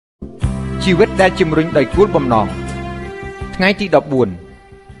ជីវិតដែលជំរុញដោយគោលបំណងថ្ងៃទី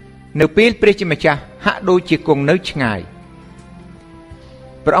14នៅពេលព្រះជាម្ចាស់ហាក់ដូចជាគង់នៅឆ្ងាយ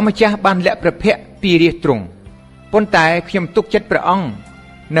ព្រះអង្គម្ចាស់បានលាក់ព្រះភ័ក្ត្រពីរាជទ្រង់ប៉ុន្តែខ្ញុំទុកចិត្តព្រះអង្គ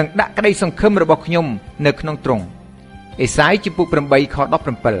នឹងដាក់ក្តីសង្ឃឹមរបស់ខ្ញុំនៅក្នុងទ្រង់អេសាយជំពូក8ខ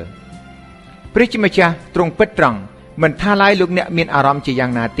17ព្រះជាម្ចាស់ទ្រង់ពិតត្រង់មិនថាឡើយលោកអ្នកមានអារម្មណ៍ជាយ៉ា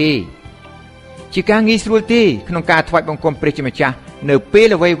ងណាទេជាការងាយស្រួលទេក្នុងការថ្វាយបង្គំព្រះជាម្ចាស់នៅពេល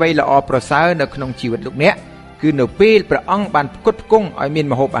អ្វីៗល្អប្រសើរនៅក្នុងជីវិតលោកអ្នកគឺនៅពេលព្រះអង្គបានផ្គត់ផ្គង់ឲ្យមាន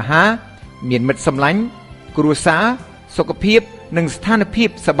ម្ហូបអាហារមានមិត្តសម្លាញ់គ្រួសារសុខភាពនិងស្ថានភាព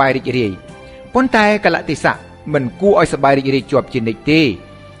សប្បាយរីករាយប៉ុន្តែកលៈទេសៈមិនគួរឲ្យសប្បាយរីករាយជាប់ជានិច្ចទេ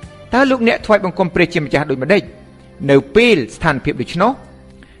តើលោកអ្នកថ្វាយបង្គំព្រះជាម្ចាស់ដូចម្តេចនៅពេលស្ថានភាពដូច្នោះ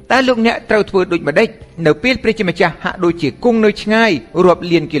តើលោកអ្នកត្រូវធ្វើដូចម្តេចនៅពេលព្រះជាម្ចាស់ហាក់ដូចជាគង់នៅឆ្ងាយរាប់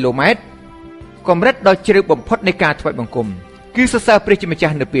លានគីឡូម៉ែត្រកម្រិតដ៏ជ្រៅបំផុតនៃការថ្វាយបង្គំគឺសរសើរព្រះជាម្ចា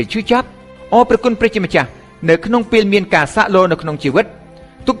ស់នៅពេលឈឺចាប់អរព្រគុណព្រះជាម្ចាស់នៅក្នុងពេលមានការសាក់លោនៅក្នុងជីវិត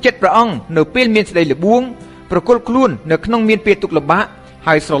ទុកចិត្តព្រះអង្គនៅពេលមានសេចក្តីល្បួងប្រគល់ខ្លួននៅក្នុងមានពេលទុក្ខលំបាក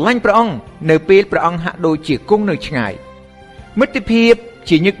ហើយស្រឡាញ់ព្រះអង្គនៅពេលព្រះអង្គហាក់ដូចជាគង់នៅឆ្ងាយមិត្តភាព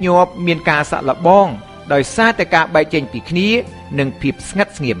ជាញឹកញាប់មានការសាក់លបងដោយសារតែការបែកចេញពីគ្នានិងភាពស្ងា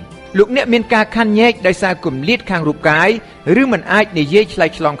ត់ស្ងៀមលោកអ្នកមានការខណ្ឌញែកដោយសារគម្លាតខាងរូបកាយឬមិនអាចនិយាយឆ្លើយ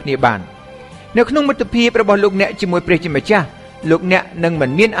ឆ្លងគ្នាបាននៅក្នុងមិត្តភាពរបស់លោកអ្នកជាមួយព្រះជាម្ចាស់លោកអ្នកនឹងមិន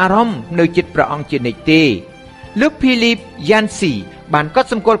មានអារម្មណ៍នៅជិតព្រះអង្គជានិច្ចទេលោកភីលីបយ៉ាន់ស៊ីបានកត់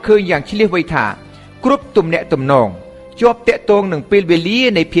សម្គាល់ឃើញយ៉ាងឆ្លៀសវៃថាគ្រប់ទំនាក់ទំនងជាប់តាក់ទងនឹងពេលវេលា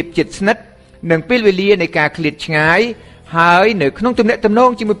នៃភាពជិតស្និទ្ធនិងពេលវេលានៃការឃ្លាតឆ្ងាយហើយនៅក្នុងទំនាក់ទំនង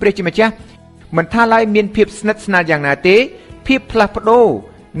ជាមួយព្រះជាម្ចាស់មិនថាឡើយមានភាពស្និទ្ធស្នាលយ៉ាងណាទេភាពផ្លាស់ប្ដូរ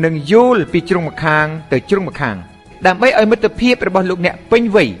នឹងយល់ពីជ្រុងម្ខាងទៅជ្រុងម្ខាងដើម្បីឲ្យមិត្តភាពរបស់លោកអ្នកពេញ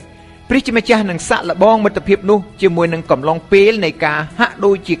វ័យព្រះជាម្ចាស់នឹងសាក់លបងមិត្តភាពនោះជាមួយនឹងកំឡុងពេលនៃការហាក់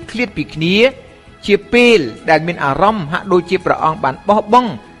ដូចជាឃ្លាតពីគ្នាជាពេលដែលមានអារម្មណ៍ហាក់ដូចជាព្រះអង្គបានបោះប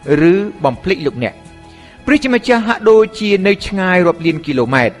ង់ឬបំភ្លេចលោកអ្នកព្រះជាម្ចាស់ហាក់ដូចជានៅឆ្ងាយរាប់លានគីឡូ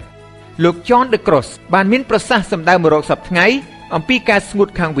ម៉ែត្រលោក John the Cross បានមានប្រសាសន៍សម្ដៅមករកសប្តាហ៍ថ្ងៃអំពីការស្ងួត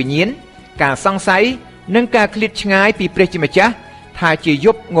ខាងវិញ្ញាណការសង្ស័យនិងការឃ្លាតឆ្ងាយពីព្រះជាម្ចាស់ថាជាយ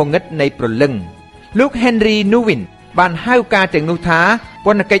ប់ងងឹតនៃព្រលឹងលោក Henry Nouwen បានហៅការទាំងនោះថាព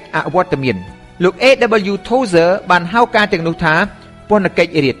ន្ធកិច្ចអវត្តមានលោក A.W. Tozer បានហៅការទាំងនោះថាពន្ធកិច្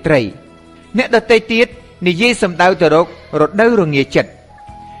ចរាត្រីអ្នកដទៃទៀតនិយាយសម្ដៅទៅរករដូវរងាចិត្ត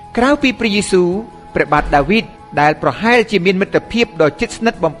ក្រៅពីព្រះយេស៊ូវព្រះបាទដាវីតដែលប្រហែលជាមានមិត្តភាពដ៏ជិតស្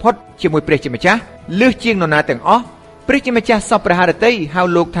និទ្ធបំផុតជាមួយព្រះជាម្ចាស់លើសជាងនរណាទាំងអស់ព្រះជាម្ចាស់សពព្រះハរតីហៅ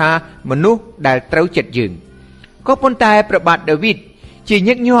លោកថាមនុស្សដែលត្រូវចិត្តយើងក៏ប៉ុន្តែព្រះបាទដាវីតជា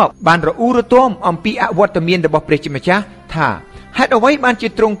ញឹកញាប់បានរអ៊ូរទាំអំពីអវត្តមានរបស់ព្រះជាម្ចាស់ថាហេតុអ្វីបានជា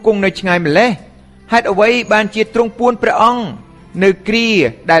ទ្រង់គង់នៅឆ្ងាយម្ល៉េះហេតុអ្វីបានជាទ្រង់ពួនព្រះអង្គនៅគ្រា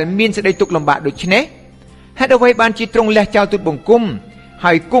ដែលមានសេចក្តីទុក្ខលំបាកដូចនេះហេតុអ្វីបានជាទ្រង់លះចោលទូតបង្គំ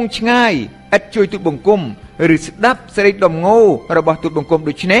ហើយគង់ឆ្ងាយឥតជួយទូតបង្គំឬស្ដាប់សេរីដំងោរបស់ទូតបង្គំ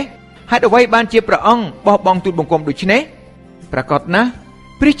ដូចនេះហេតុអ្វីបានជាព្រះអង្គបោះបង់ទូតបង្គំដូចនេះប្រកបណាស់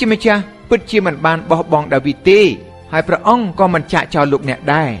ព្រះជាម្ចាស់ពិតជាមិនបានបោះបង់ដាវីតទេហើយព្រះអង្គក៏មិនចាកចោលលោកអ្នក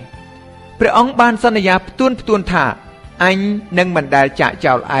ដែរព្រះអង្គបានសន្យាផ្ទួនថាអញនឹងមិនដែលចាក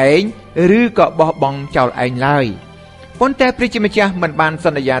ចោលឯងឬក៏បោះបង់ចោលឯងឡើយប៉ុន្តែព្រះជាម្ចាស់មិនបានស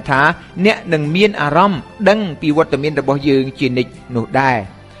ន្យាថាអ្នកនឹងមានអារម្មណ៍ដឹងពីវត្តមានរបស់យើងជានិច្ចនោះដែរ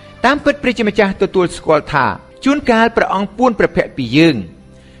តាមពិតព្រះជាម្ចាស់ទទួលស្គាល់ថាជួនកាលព្រះអង្គពួនព្រះភ័ក្ត្រពីយើង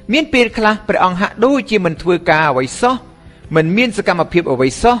មានពេលខ្លះព្រះអង្គហាក់ដូចជាមិនធ្វើការអ្វីសោះមិនមានសកម្មភាពអ្វី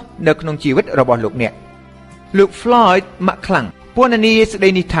សោះនៅក្នុងជីវិតរបស់លោកអ្នកលោក Floyd McClung ពណ៌នាស្ដី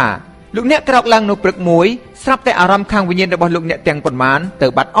នេះថាលោកអ្នកក្រោកឡើងនៅព្រឹកមួយស្រាប់តែអារម្មណ៍ខាងវិញ្ញាណរបស់លោកអ្នកទាំងប៉ុន្មានទៅ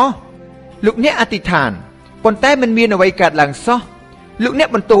បាត់អស់លោកអ្នកអធិដ្ឋានប៉ុន្តែមិនមានអ្វីកើតឡើងសោះលោកអ្នក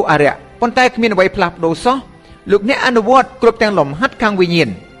បន្ទោសអរិយប៉ុន្តែគ្មានអ្វីផ្លាស់ប្ដូរសោះលោកអ្នកអនុវត្តគ្រប់ទាំងលំហាត់ខាងវិញ្ញាណ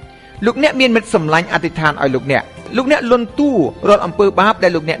លោកអ្នកមានមិត្តសម្លាញ់អធិដ្ឋានឲ្យលោកអ្នកលន់តួរាល់អំពើបាបដែ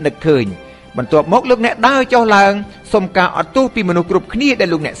លលោកអ្នកនឹកឃើញបន្ទាប់មកលោកអ្នកដើរចុះឡើងសុំការអត់ទោសពីមនុស្សគ្រប់គ្នាដែល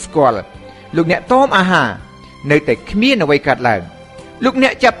លោកអ្នកស្គាល់លោកអ្នកតមអាហារនៅតែគ្មានអ្វីកើតឡើងលោកអ្ន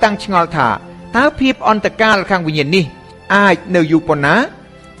កចាប់តាំងឆ្ងល់ថាតើភាពអន្តកាលខាងវិញ្ញាណនេះអាចនៅយូរប៉ុណ្ណា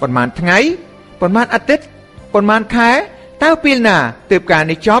ប៉ុន្មានថ្ងៃប៉ុន្មានអាទិត្យប៉ុន្មានខែតើពេលណាទើបការ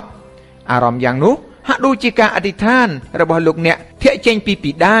នេះចប់អារម្មណ៍យ៉ាងនោះហាក់ដូចជាការអធិដ្ឋានរបស់លោកអ្នកធាក់ចេញពី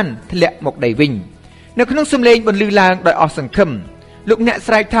ពីដានធ្លាក់មកដីវិញនៅក្នុងសំឡេងបន្លឺឡើងដោយអស់សង្ឃឹមលោកអ្នក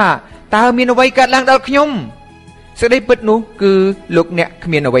ស្រែកថាតើមានអ្វីកើតឡើងដល់ខ្ញុំសេចក្តីពិតនោះគឺលោកអ្នកគ្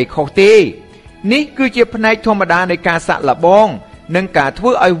មានអ្វីខុសទេនេះគឺជាផ្នែកធម្មតានៃការសាក់លបងនិងការធ្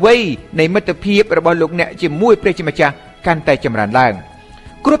វើឲ្យវ័យនៃមិត្តភាពរបស់លោកអ្នកជាមួយព្រះជាម្ចាស់កាន់តែចម្រើនឡើង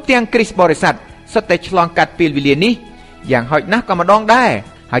គ្រប់ទាំងគ្រីស្ទបរិស័ទសុទ្ធតែឆ្លងកាត់ពេលវេលានេះយ៉ាងហោចណាស់ក៏ម្ដងដែរ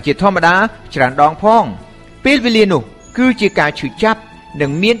ហើយជាធម្មតាច្រើនដងផងពេលវេលានោះគឺជាការឈឺចាប់និង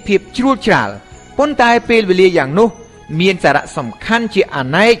មានភាពជ្រួលច្រាលប៉ុន្តែពេលវេលាយ៉ាងនោះមានសារៈសំខាន់ជាអ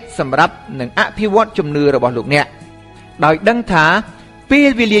នេកសម្រាប់នឹងអភិវឌ្ឍជំនឿរបស់លោកអ្នកដោយដឹងថាពេល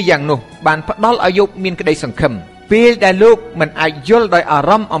វេលាយ៉ាងនោះបានផ្ដល់ឲ្យយោបមានក្តីសង្ឃឹមពេលដែលលោកមិនអាចយល់ដោយអា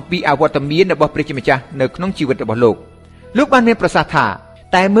រម្មណ៍អំពីអវត្តមានរបស់ព្រះជាម្ចាស់នៅក្នុងជីវិតរបស់លោកបានមានប្រសាសន៍ថា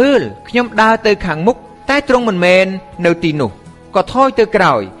តែមើលខ្ញុំដើរទៅខាងមុខតែទ្រង់មិនមែននៅទីនោះក៏ថយទៅក្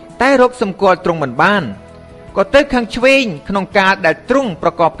រោយតែរកសម្គាល់ទ្រង់មិនបានក៏ទៅខាងឆ្វេងក្នុងកាលដែលទ្រង់ប្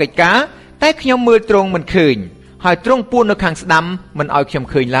រកបកិច្ចការតែខ្ញុំមើលទ្រង់មិនឃើញហើយទ្រង់ពួននៅខាងស្ដាំមិនឲ្យខ្ញុំ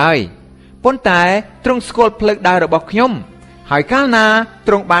ឃើញឡើយប៉ុន្តែទ្រង់ស្គាល់ផ្លូវដើររបស់ខ្ញុំហើយកាលណា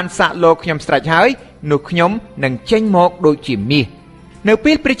ទ្រង់បានសាកលោកខ្ញុំស្រេចហើយនោះខ្ញុំនឹងចេញមកដូចជាមាសនៅ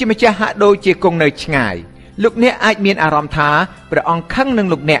ពេលព្រះជាម្ចាស់ហាក់ដូចជាគង់នៅឆ្ងាយលោកអ្នកអាចមានអារម្មណ៍ថាព្រះអង្គខឹងនឹង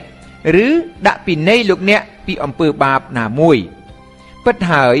លោកអ្នកឬដាក់ពិន័យលោកអ្នកពីអំពើបាបណាមួយពិត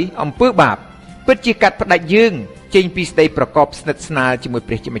ហើយអំពើបាបពិតជាកាត់ផ្តាច់យើងចេញពីសេចក្តីប្រកបស្និទ្ធស្នាលជាមួយ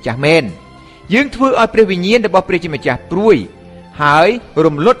ព្រះជាម្ចាស់មែនយើងធ្វើឲ្យព្រះវិញ្ញាណរបស់ព្រះជាម្ចាស់ព្រួយហើយ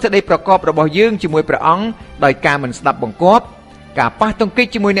រំលត់សេចក្តីប្រកបរបស់យើងជាមួយព្រះអង្គដោយការមិនស្ដាប់បង្គាប់ការប៉ះទង្គិច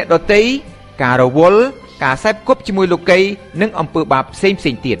ជាមួយអ្នកដទៃការរវល់ការសេពគប់ជាមួយលោកីនិងអំពើបាបផ្សេង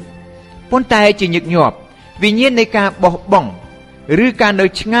ទៀតប៉ុន្តែជាញឹកញាប់វិញ្ញាណនៃការបោះបង់ឬការនៅ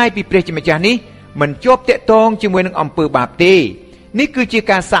ឆ្ងាយពីព្រះជាម្ចាស់នេះមិនជាប់តាក់ទងជាមួយនឹងអំពើបាបទេនេះគឺជា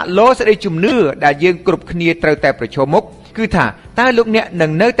ការសាក់លោសេចក្តីជំនឿដែលយើងគ្រប់គ្នាត្រូវតែប្រឈមមុខគឺថាតើលោកអ្នកនឹ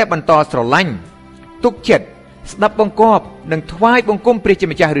ងនៅតែបន្តស្រឡាញ់ទុកចិត្តស្ដាប់បង្គាប់និងថ្វាយបង្គំព្រះជា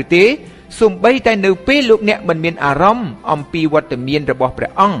ម្ចាស់ឬទេសូម្បីតែនៅពេលលោកអ្នកមិនមានអារម្មណ៍អំពីវត្តមានរបស់ព្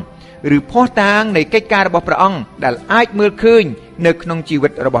រះអង្គឬភ័ស្តុតាងនៃកិច្ចការរបស់ព្រះអង្គដែលអាចមើលឃើញនៅក្នុងជីវិ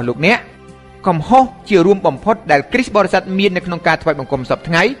តរបស់លោកអ្នកកំហុសជារួមបំផុតដែលគ្រីស្ទបរិស័ទមាននៅក្នុងការថ្វាយបង្គំសព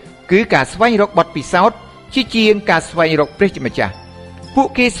ថ្ងៃគឺការស្វែងរកបទពិសោធន៍ជាងការស្វែងរកព្រះជាម្ចាស់ពួក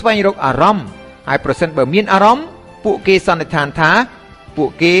គេស្វែងរកអារម្មណ៍ហើយប្រសិនបើមានអារម្មណ៍ពួកគេសន្និដ្ឋានថាពួក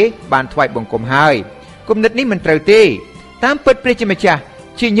គេបានថ្វាយបង្គំហើយគំនិតនេះមិនត្រូវទេតាមពិតព្រះជាម្ចាស់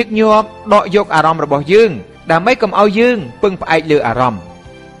ជាញឹកញាប់ដកយកអារម្មណ៍របស់យើងដើម្បីកុំឲ្យយើងពឹងផ្អែកលើអារម្មណ៍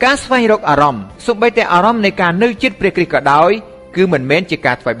ការស្វែងរកអារម្មណ៍សូម្បីតែអារម្មណ៍នៃការនៅជិតព្រះគ្រីស្ទក៏ដោយគឺមិនមែនជា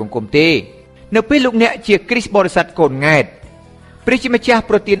ការថ្វាយបង្គំទេនៅពេលលោកអ្នកជាគ្រីស្ទបរិស័ទកូនង៉ែតព្រះជាម្ចាស់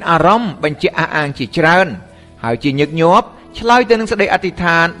ប្រទានអារម្មណ៍បញ្ជាក់អះអាងជាច្រើនហើយជាញឹកញាប់ឆ្លើយទៅនឹងសេចក្តីអធិដ្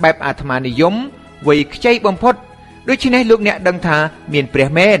ឋានបែបអាត្មានិយមវ័យខ្ចីបំផុតដូច្នេះលោកអ្នកដឹងថាមានព្រះ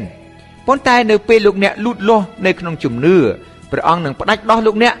មែនប៉ុន្តែនៅពេលលោកអ្នកលូតលាស់នៅក្នុងជំនឿព្រះអង្គនឹងផ្ដាច់ដោះ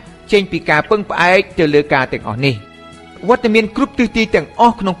លោកអ្នកចេញពីការពឹងផ្អែកទៅលើការទាំងអស់នេះវត្តមានគ្រប់ទិសទីទាំងអ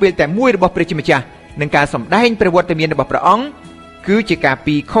ស់ក្នុងពេលតែមួយរបស់ព្រះជាម្ចាស់និងការសម្ដែងព្រះវត្តមានរបស់ព្រះអង្គគឺជាការ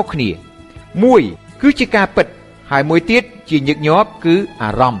ពីរខុសគ្នាមួយគឺជាការពិតហើយមួយទៀតជាញឹកញាប់គឺអា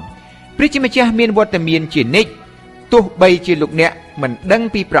រម្មណ៍ព្រះជាម្ចាស់មានវត្តមានជានិច្ចទោះបីជាលោកអ្នកមិនដឹង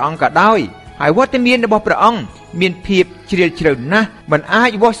ពីព្រះអង្គក៏ដោយហើយវត្តមានរបស់ព្រះអង្គមានភាពជ្រាលជ្រៅណាស់មិនអា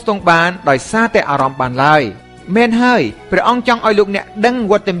ចវាស់ស្ទង់បានដោយសារតែអារម្មណ៍បានឡើយមែនហើយព្រះអង្គចង់ឲ្យលោកអ្នកដឹង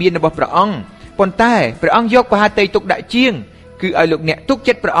វត្តមានរបស់ព្រះអង្គប៉ុន្តែព្រះអង្គយកបហាតីទុកដាក់ជាងគឺឲ្យលោកអ្នកទុក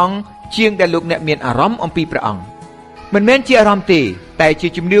ចិត្តព្រះអង្គជាងដែលលោកអ្នកមានអារម្មណ៍អំពីព្រះអង្គមិនមែនជាអារម្មណ៍ទេតែជា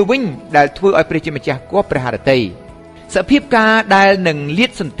ជំនឿវិញដែលធ្វើឲ្យព្រះជាម្ចាស់គប់ព្រះハរតីសភាពការដែលនឹងលា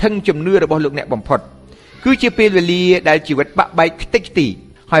តសន្ធឹងជំនឿរបស់លោកអ្នកបំផុតគឺជាពេលវេលាដែលជីវិតបាក់បែកខ្ទេចខ្ទី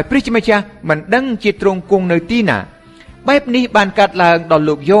ហើយព្រះជាម្ចាស់មិនដឹងជាទ្រង់គង់នៅទីណាបែបនេះបានកើតឡើងដល់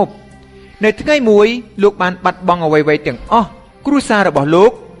លោកយោបនៅថ្ងៃមួយលោកបានបាត់បង់អ្វីៗទាំងអស់គ្រួសាររបស់លោ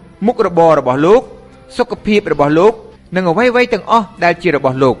កមុខរបររបស់លោកសុខភាពរបស់លោកនិងអ្វីៗទាំងអស់ដែលជារប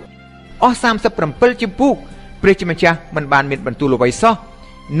ស់លោកអស់37ជំពូកព្រះជាម្ចាស់មិនបានមានបន្ទូលអ្វីសោះ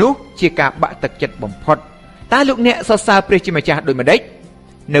នោះជាការបាក់ទឹកចិត្តបំផុតតើលោកអ្នកសរសើរព្រះជាម្ចាស់ដូចម្តេច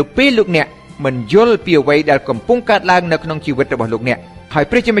នៅពេលលោកអ្នកមិនយល់ពីអ្វីដែលកំពុងកើតឡើងនៅក្នុងជីវិតរបស់លោកអ្នកហើយ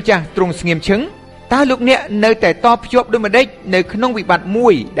ព្រះជាម្ចាស់ទ្រង់ស្ងៀមឈឹងតើលោកអ្នកនៅតែតភ្ជាប់ដូចម្តេចនៅក្នុងវិបត្តិមួ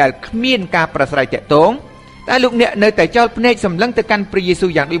យដែលគ្មានការប្រស្រ័យតាក់ទងតើលោកអ្នកនៅតែចោលភ្នែកសម្លឹងទៅកាន់ព្រះយេស៊ូ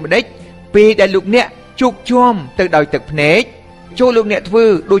វយ៉ាងដូចម្តេចពេលដែលលោកអ្នកជោគជាំទៅដោយទឹកភ្នែកចូលលោកអ្នកធ្វើ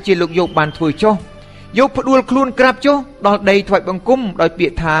ដូចជាលោកយោបបានធ្វើចុះយោបផ្ដួលខ្លួនក្រាបចុះដល់ដីថ្វាយបង្គំដោយពា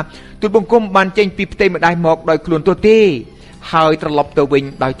ក្យថាទូលបង្គំបានចេញពីផ្ទៃម្ដាយមកដោយខ្លួនទោះទេហើយត្រឡប់ទៅវិញ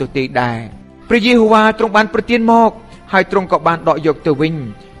ដោយទោះទេដែរព្រះយេហូវ៉ាទ្រង់បានប្រទានមកហើយទ្រង់ក៏បានដកយកទៅវិញ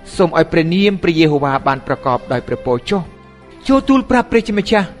សូមឲ្យព្រះនាមព្រះយេហូវ៉ាបានប្រកបដោយព្រះពរចុះចូលទូលប្រាប់ព្រះជាម្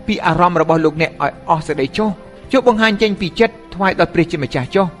ចាស់ពីអារម្មណ៍របស់លោកអ្នកឲ្យអស់សេចក្តីចុះចូលបង្ហាញចេញពីចិត្តថ្វាយដល់ព្រះជាម្ចាស់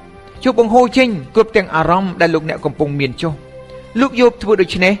ចុះចូលបង្ហូរចេញគ្រប់ទាំងអារម្មណ៍ដែលលោកអ្នកកំពុងមានចុះលោកយោបធ្វើដូ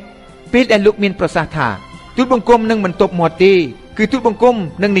ច្នេះពេលដែលលោកមានប្រសាសន៍ថាទូលបង្គំនឹងមិនទប់មាត់ទេគឺទូលបង្គំ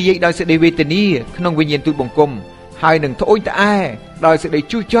នឹងនិយាយដោយសេចក្តីវេទនាក្នុងវិញ្ញាណទូលបង្គំហើយនឹងត្អូញត្អែដោយសេចក្តី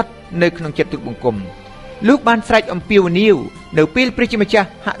ជូរចត់នៅក្នុងចិត្តទូលបង្គំ លោកបានស្រែកអំពាវនាវនៅពេលព្រះជាម្ចាស់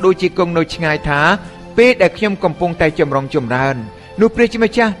ហាក់ដូចជាគង់នៅឆ្ងាយថាពេលដែលខ្ញុំកំពុងតែចម្រុងចម្រើននោះព្រះជា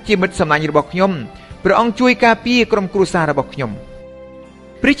ម្ចាស់ជាមិត្តសម្លាញ់របស់ខ្ញុំព្រះអង្គជួយការពារក្រុមគ្រួសាររបស់ខ្ញុំ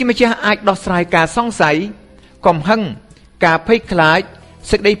ព្រះជាម្ចាស់អាចដោះស្រាយការសង្ស័យកំហឹងការភ័យខ្លាច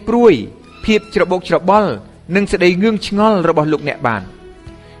សេចក្តីព្រួយភាពច្របូកច្របល់និងសេចក្តីងឿងឆ្ងល់របស់លោកអ្នកបាន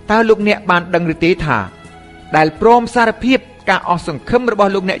តើលោកអ្នកបានដឹងឬទេថាដែលព្រមសារភាពការអស់សង្ឃឹមរប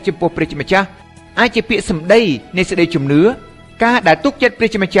ស់លោកអ្នកចំពោះព្រះជាម្ចាស់អាចជាពាក្យសម្ដីនៃសេចក្តីជំនឿការដែលទុកចិត្តព្រះ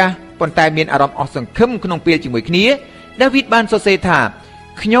ជាម្ចាស់ប៉ុន្តែមានអារម្មណ៍អស់សង្ឃឹមក្នុងពេលជាមួយគ្នាដាវីតបានសរសេរថា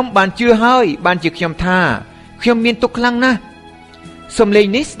ខ្ញុំបានជឿហើយបានជាខ្ញុំថាខ្ញុំមានទុក្ខខ្លាំងណាស់សំឡេង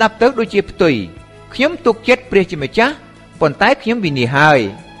នេះស្ដាប់ទៅដូចជាផ្ទុយខ្ញុំទុកចិត្តព្រះជាម្ចាស់ប៉ុន្តែខ្ញុំវិនាសហើយ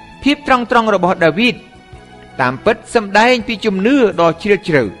ភាពត្រង់របស់ដាវីតតាមពិតសម្ដែងពីជំនឿដ៏ជ្រាល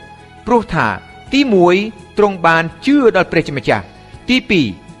ជ្រៅព្រោះថាទី1ទ្រង់បានជឿដល់ព្រះជាម្ចាស់ទី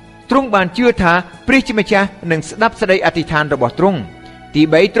2ទ្រង់បានជឿថាព្រះជាម្ចាស់នឹងស្ដាប់សេចក្តីអធិដ្ឋានរបស់ទ្រង់ទី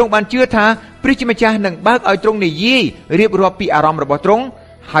3ទ្រង់បានជឿថាព្រះជាម្ចាស់នឹងបើកឲ្យទ្រង់និយាយរៀបរាប់ពីអារម្មណ៍របស់ទ្រង់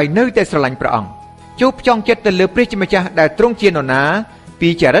ហើយនៅតែស្រឡាញ់ព្រះអង្គចូលផ្ចង់ចិត្តទៅលើព្រះជាម្ចាស់ដែលទ្រង់ជានរណាពី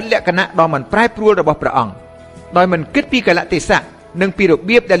ចរិតលក្ខណៈដ៏មិនប្រែប្រួលរបស់ព្រះអង្គដោយមិនគិតពីកលៈទេសៈនិងពីរ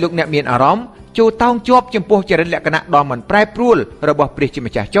បៀបដែលលោកអ្នកមានអារម្មណ៍ចូលតោងជាប់ចំពោះចរិតលក្ខណៈដ៏មិនប្រែប្រួលរបស់ព្រះជា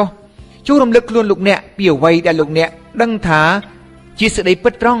ម្ចាស់ចុះចូលរំលឹកខ្លួនលោកអ្នកពីអ្វីដែលលោកអ្នកដឹងថាជាសេចក្តីពិ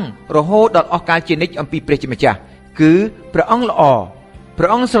តត្រង់រហូតដល់អស់កលជានិច្ចអំពីព្រះជាម្ចាស់គឺព្រះអង្គល្អព្រះ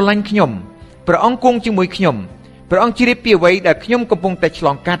អង្គស្រឡាញ់ខ្ញុំព្រះអង្គគង់ជាមួយខ្ញុំព្រះអង្គជ្រាបពីអ្វីដែលខ្ញុំកំពុងតែឆ្ល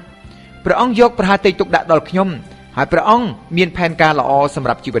ងកាត់ព្រះអង្គយកប្រហាតីទុកដាក់ដល់ខ្ញុំហើយព្រះអង្គមានផែនការល្អសម្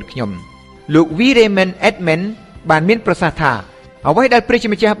រាប់ជីវិតខ្ញុំលោក V. Raymond Edman បានមានប្រសាសន៍ថាអ្វីដែលព្រះជា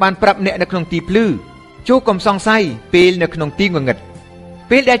ម្ចាស់បានប្រាប់អ្នកនៅក្នុងទីភ្លឺចូលកុំសង្ស័យពេលនៅក្នុងទីងងឹត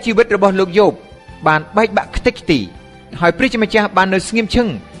ពេលដែលជីវិតរបស់លោកយ៉ូបបានបែកបាក់ខ្ទេចខ្ទីហើយព្រះជាម្ចាស់បាននៅស្ងៀមឈឹង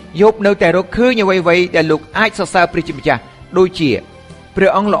យ៉ូបនៅតែរកឃើញអ្វីៗដែលលោកអាចសរសើរព្រះជាម្ចាស់ដូចជាព្រះ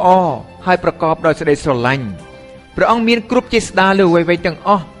អង្គល្អហើយប្រកបដោយសេចក្តីស្រឡាញ់ព្រះអង្គមានគ្រប់ចេស្តាលើអ្វីៗទាំងអ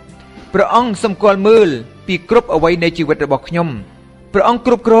ស់ព្រះអង្គសម្គាល់មើលពីគ្រប់អ្វីនៃជីវិតរបស់ខ្ញុំព្រះអង្គ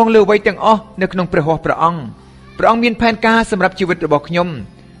គ្រប់គ្រងលើអ្វីទាំងអស់នៅក្នុងព្រះហស្ថព្រះអង្គព្រះអង្គមានផែនការសម្រាប់ជីវិតរបស់ខ្ញុំ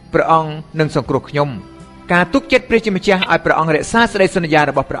ព្រះអង្គនឹងសង្គ្រោះខ្ញុំការទុកចិត្តព្រះជាម្ចាស់ឲ្យព្រះអង្គរក្សាសេចក្តីសន្យា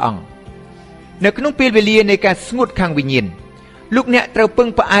របស់ព្រះអង្គនៅក្នុងពេលវេលានៃការស្ងួតខាងវិញ្ញាណលោកអ្នកត្រូវពឹង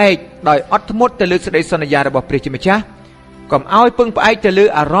ផ្អែកដោយអត់ធ្មត់ទៅលើសេចក្តីសន្យារបស់ព្រះជាម្ចាស់កុំឲ្យពឹងផ្អែកទៅលើ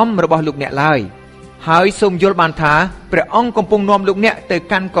អារម្មណ៍របស់លោកអ្នកឡើយហើយសូមយល់បានថាព្រះអង្គកំពុងនាំលោកអ្នកទៅ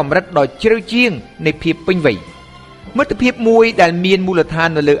កាន់កម្រិតដ៏ជ្រៅជាងនៃភាពពេញវ័យមិត្តភាពមួយដែលមានមូលដ្ឋាន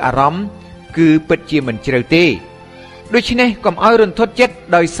នៅលើអារម្មណ៍គឺពិតជាមិនជ្រៅទេដូច្នេះកុំឲ្យរន្ធត់ចិត្ត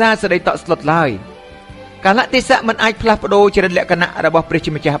ដោយសារសេចក្តីតក់ស្លុតឡើយកាលៈទេសៈមិនអាចផ្លាស់ប្ដូរចរិតលក្ខណៈរបស់ព្រះ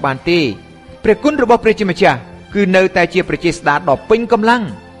ជាម្ចាស់បានទេព្រះគុណរបស់ព្រះជាម្ចាស់គឺនៅតែជាព្រះចេស្តាដ៏ពេញកម្លាំង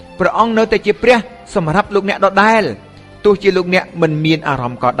ព្រះអង្គនៅតែជាព្រះសម្រាប់លោកអ្នកដដែលទោះជាលោកអ្នកមិនមានអារ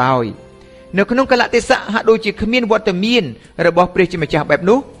ម្មណ៍ក៏ដោយនៅក្នុងកាលៈទេសៈហាក់ដូចជាគ្មានវត្តមានរបស់ព្រះជាម្ចាស់បែប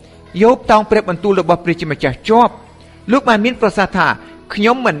នោះយោបតោងព្រះបន្ទូលរបស់ព្រះជាម្ចាស់ជាប់លោកបានមានប្រសាសន៍ថាខ្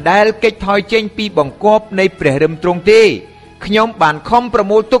ញុំមិនដែលគេចថយចេញពីបង្គាប់នៃព្រះរឹមទ្រង់ទេខ្ញុំបានខំប្រ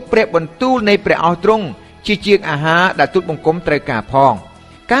មូលទុកព្រះបន្ទូលនៃព្រះអោសទ្រង់ជាជាងអាហារដែលទូលបង្គំត្រូវការផង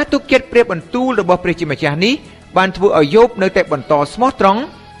ការទុកចិត្តព្រះបន្ទូលរបស់ព្រះជាម្ចាស់នេះបានធ្វើឲ្យយោបនៅតែបន្តស្មោះត្រង់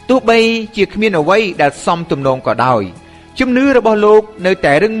ទោះបីជាគ្មានអ្វីដែលសមទំនងក៏ដោយជំនឿរបស់លោកនៅ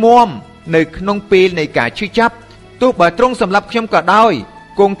តែរឹងមាំនៅក្នុងពេលនៃការឈឺចាប់ទោះបើទ្រង់សម្លាប់ខ្ញុំក៏ដោយ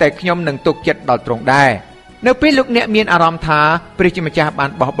គង់តែខ្ញុំនឹងទុកចិត្តដល់ទ្រង់ដែរនៅពេលលោកអ្នកមានអារម្មណ៍ថាព្រះជាម្ចាស់បាន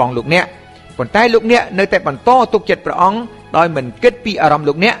បោះបង់លោកអ្នកប៉ុន្តែលោកអ្នកនៅតែបន្តទុកចិត្តព្រះអង្គដោយមិនគិតពីអារម្មណ៍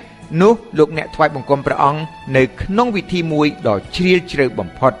លោកអ្នកនោះលោកអ្នកថ្វាយបង្គំព្រះអង្គនៅក្នុងវិធីមួយដ៏ជ្រាលជ្រៅបំ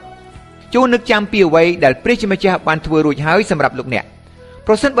ផុតចូលនឹកចាំពីអ្វីដែលព្រះជាម្ចាស់បានធ្វើរួចហើយសម្រាប់លោកអ្នក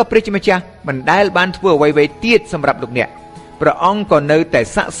ប្រសិនបើព្រះជាម្ចាស់មិនដែលបានធ្វើអ្វីៗទៀតសម្រាប់លោកអ្នកព្រះអង្គក៏នៅតែ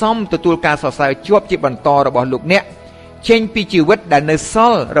ស័ក្តិសមទទួលការសរសើរជាប់ជាបន្តរបស់លោកអ្នកចេញពីជីវិតដែលនៅស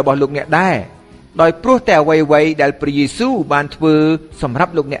ល់របស់លោកអ្នកដែរដោយព្រោះតែអ្វីៗដែលព្រះយេស៊ូវបានធ្វើសម្រា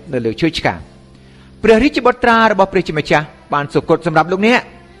ប់លោកអ្នកនៅលើឈើឆ្កាងព្រះរាជបុត្រារបស់ព្រះជាម្ចាស់បានសុគតសម្រាប់លោកអ្នក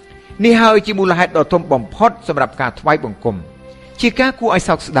នេះហើយជាមូលហេតុដ៏ធំបំផុតសម្រាប់ការថ្វាយបង្គំជាការគួរឲ្យ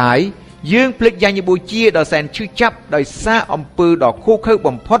សោកស្ដាយយើងភ្លេចយ៉ាញ់បូជាដ៏សែនឈឺចាប់ដោយសារអំពើដ៏ឃោរឃៅ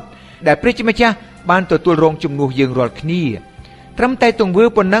បំផុតដែលព្រះជាម្ចាស់បានទទួលរងជំនួសយើងរាល់គ្នាត្រឹមតែទង្វើ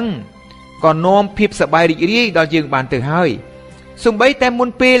ប៉ុណ្ណឹងក៏នាំភាពសប្បាយរីករាយដល់យើងបានទៅហើយសូម្បីតែមុន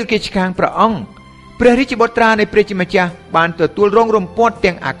ពេលគេឆ្កាងព្រះអង្គព្រះរាជបុត្រានៃព្រះជាម្ចាស់បានទទួលរងរំពាត់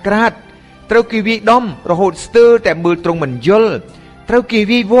ទាំងអាក្រាតត្រូវគេវាយដំរហូតស្ទើរតែមើលទ្រង់មិនយល់ត្រូវគេ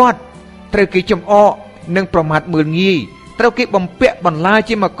វាយវាត់ត្រូវគេចំអកនិងប្រមាថមើលងាយត្រូវគេបំពាក់បន្លា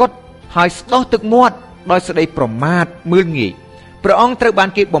ជាមកុដហើយស្ដោះទឹកមាត់ដោយសេចក្តីប្រមាថមើលងាយព្រះអង្គត្រូវបាន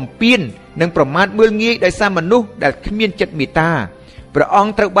គេបំពាន និងប្រមាថមើលងាយដោយសារមនុស្សដែលគ្មានចិត្តមេត្តាព្រះអង្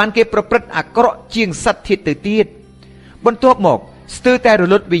គត្រូវបានគេប្រព្រឹត្តអាក្រក់ជាងសត្វធាតុទៅទៀតបន្ទាប់មកស្ទើរតែរ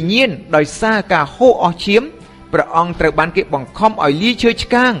លត់វិញ្ញាណដោយសារការហូរអស់ឈាមព្រះអង្គត្រូវបានគេបង្ខំឲ្យលាឈើឆ្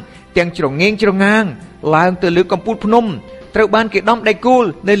កាងទាំងច្រងេងច្រងាងឡើងទៅលើកំពូលភ្នំត្រូវបានគេដំដៃគោល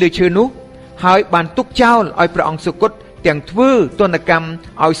នៅលើឈើនោះហើយបានទុកចោលឲ្យព្រះអង្គសុគតទាំងធ្វើទណ្ឌកម្ម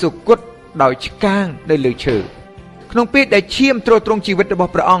ឲ្យសុគតដោយឆ្កាងនៅលើឈើក្នុងពេលដែលឈាមទ្រទ្រង់ជីវិតរប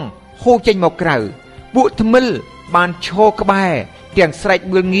ស់ព្រះអង្គហូរចេញមកក្រៅពួកថ្មិលបានឈរក្បែរទាំងស្រែក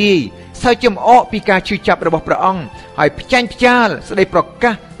មើលងាយសើចចំអកពីការឈឺចាប់របស់ព្រះអង្គហើយផ្ចាញ់ផ្ចាលស្ដីប្រ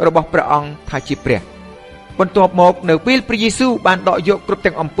កាសរបស់ព្រះអង្គថាជាព្រះបន្ទាប់មកនៅពេលព្រះយេស៊ូវបានដកយកគ្រប់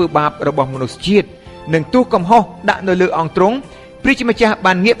ទាំងអំពើបាបរបស់មនុស្សជាតិនិងទោសកំហុសដាក់នៅលើអង្គទ្រង់ព្រះជាម្ចាស់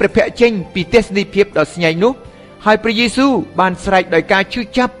បានងាកព្រះភ័ក្ត្រចេញពីទស្សនីយភាពដ៏ស្ញែងនោះហើយព្រះយេស៊ូវបានស្រែកដោយការឈឺ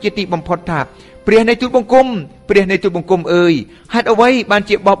ចាប់ជាទីបំផុតថាព្រះនៃទូលបង្គំព្រះនៃទូលបង្គំអើយហេតុអ្វីបាន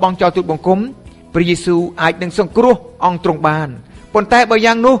ជាបោះបង់ចោលទូលបង្គំព្រះយេស៊ូវអាចនឹងសង្គ្រោះអង្គទ្រង់បានប៉ុន្តែបើ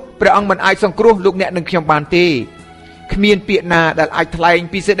យ៉ាងនោះព្រះអង្គមិនអាចសង្គ្រោះលោកអ្នកនិងខ្ញុំបានទេគ្មានពាក្យណាដែលអាចថ្លែង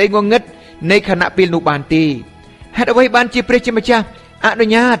ពីសេចក្តីងងឹតនៃខណៈពេលនោះបានទេហេតុអ្វីបានជាព្រះជាម្ចាស់អនុ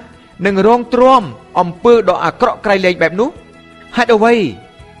ញ្ញាតនឹងរងទ្រាំអំពើដ៏អាក្រក់ក្រៃលែងបែបនោះហេតុអ្វី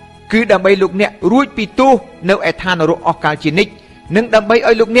គឺដើម្បីលោកអ្នករួចពីទោសនៅឯឋាននរកអស់កលជានិច្ចនិងដើម្បី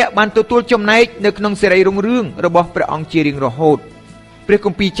ឲ្យលោកអ្នកបានទទួលចំណែកនៅក្នុងសេរីរុងរឿងរបស់ព្រះអង្គជារៀងរហូតព្រះគ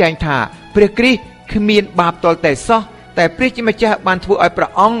ម្ពីរចែងថាព្រះគ្រីស្ទគ្មានបាបទាល់តែសោះតែព្រះជាម្ចាស់បានធ្វើឲ្យព្រះ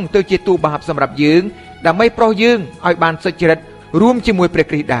អង្គទៅជាទូបាបសម្រាប់យើងដើម្បីប្រោសយើងឲ្យបានសុចរិតរួមជាមួយព្រះ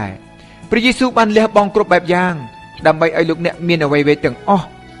គ្រីស្ទដែរព្រះយេស៊ូវបានលះបង់គ្រប់បែបយ៉ាងដើម្បីឲ្យលោកអ្នកមានអ្វីៗទាំងអស់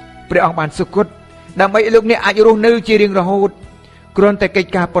ព្រះអង្គបានសុគតដើម្បីឲ្យលោកអ្នកអាចរស់នៅជារៀងរហូតគ្រាន់តែកិច្ច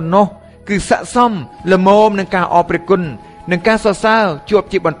ការប៉ុណ្ណោះគឺស័ក្តិសមល្មមនឹងការអរព្រះគុណនិងការសរសើរជាប់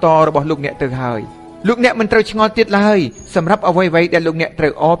ជាបន្តរបស់លោកអ្នកទៅហើយលោកអ្នកមិនត្រូវឆ្ងល់ទៀតឡើយសម្រាប់អ្វីៗដែលលោកអ្នកត្រូ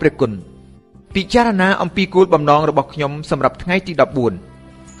វអរព្រះគុណពិចារណាអំពីគោលបំណងរបស់ខ្ញុំសម្រាប់ថ្ងៃទី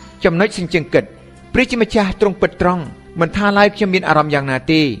14ចំណុចសញ្ជឹងគិតព្រះជាម្ចាស់ទ្រង់ពិតត្រង់មិនថាឡើយខ្ញុំមានអារម្មណ៍យ៉ាងណា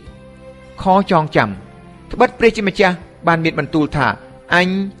ទេខចងចាំត្បិតព្រះជាម្ចាស់បានមានបន្ទូលថាអញ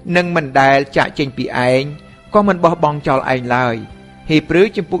នឹងមិនដែលចាកចេញពីឯងក៏មិនបោះបង់ចោលឯងឡើយហេព្រើរ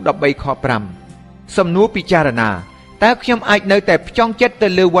ជំពូក13ខ5សំណួរពិចារណាតើខ្ញុំអាចនៅតែផ្ចង់ចិត្តទៅ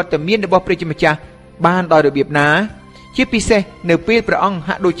លើវត្តមានរបស់ព្រះជាម្ចាស់បានដោយរបៀបណាជាពិសេសនៅពេលព្រះអង្គ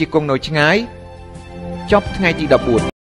ហាក់ដូចជាគង់នៅឆ្ងាយចប់ថ្ងៃទី14